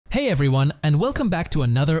Hey everyone, and welcome back to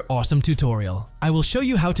another awesome tutorial. I will show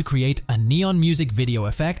you how to create a neon music video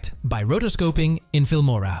effect by rotoscoping in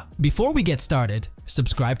Filmora. Before we get started,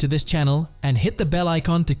 subscribe to this channel and hit the bell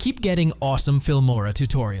icon to keep getting awesome Filmora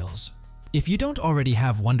tutorials. If you don't already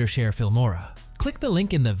have Wondershare Filmora, click the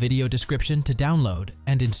link in the video description to download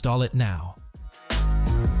and install it now.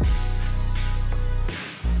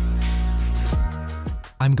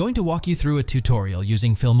 I'm going to walk you through a tutorial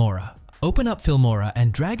using Filmora. Open up Filmora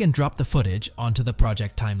and drag and drop the footage onto the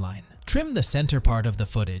project timeline. Trim the center part of the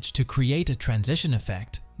footage to create a transition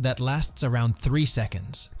effect that lasts around 3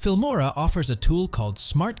 seconds. Filmora offers a tool called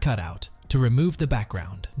Smart Cutout to remove the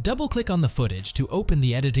background. Double-click on the footage to open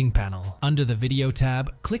the editing panel. Under the Video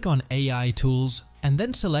tab, click on AI Tools and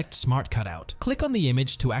then select Smart Cutout. Click on the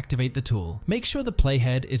image to activate the tool. Make sure the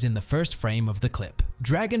playhead is in the first frame of the clip.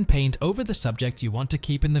 Drag and paint over the subject you want to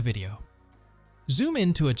keep in the video. Zoom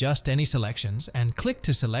in to adjust any selections and click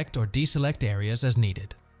to select or deselect areas as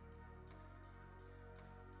needed.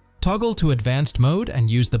 Toggle to advanced mode and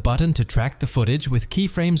use the button to track the footage with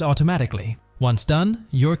keyframes automatically. Once done,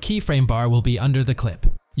 your keyframe bar will be under the clip.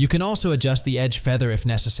 You can also adjust the edge feather if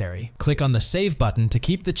necessary. Click on the Save button to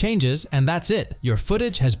keep the changes, and that's it! Your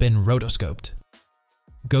footage has been rotoscoped.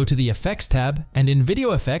 Go to the Effects tab, and in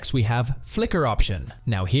Video Effects we have Flicker option.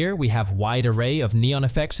 Now here we have wide array of neon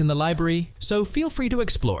effects in the library, so feel free to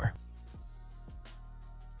explore.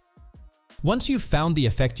 Once you've found the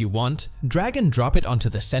effect you want, drag and drop it onto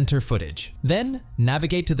the center footage. Then,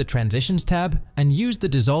 navigate to the Transitions tab and use the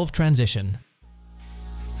Dissolve transition.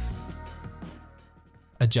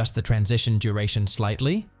 Adjust the transition duration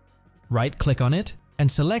slightly, right-click on it,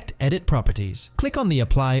 and select Edit Properties. Click on the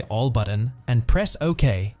Apply All button and press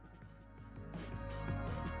OK.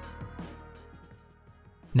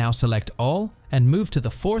 Now select All and move to the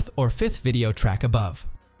 4th or 5th video track above.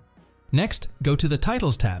 Next, go to the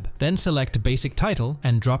Titles tab, then select Basic Title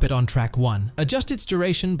and drop it on track 1. Adjust its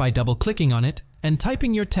duration by double-clicking on it and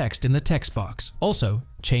typing your text in the text box. Also,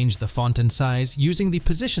 change the font and size using the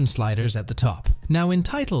position sliders at the top. Now in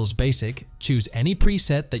Titles Basic, choose any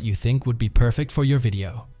preset that you think would be perfect for your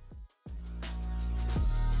video.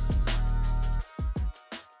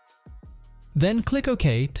 Then click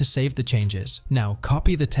OK to save the changes. Now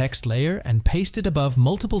copy the text layer and paste it above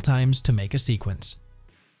multiple times to make a sequence.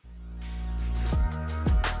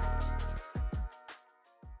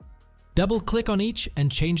 Double-click on each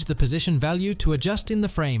and change the position value to adjust in the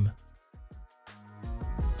frame.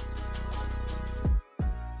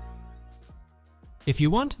 If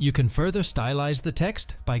you want, you can further stylize the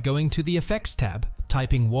text by going to the Effects tab,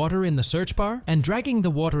 typing water in the search bar, and dragging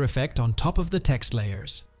the water effect on top of the text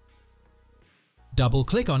layers.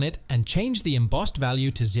 Double-click on it and change the embossed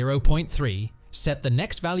value to 0.3, set the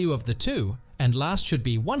next value of the 2, and last should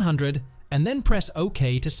be 100, and then press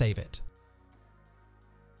OK to save it.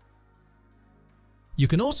 You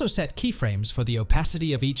can also set keyframes for the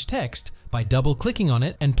opacity of each text by double-clicking on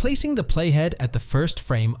it and placing the playhead at the first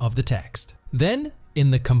frame of the text. Then, in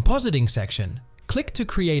the Compositing section, click to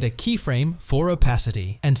create a keyframe for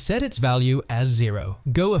opacity and set its value as 0.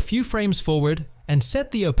 Go a few frames forward and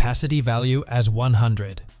set the opacity value as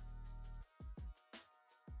 100.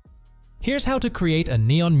 Here's how to create a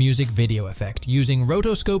neon music video effect using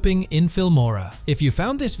rotoscoping in Filmora. If you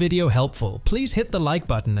found this video helpful, please hit the like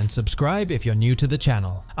button and subscribe if you're new to the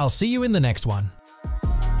channel. I'll see you in the next one.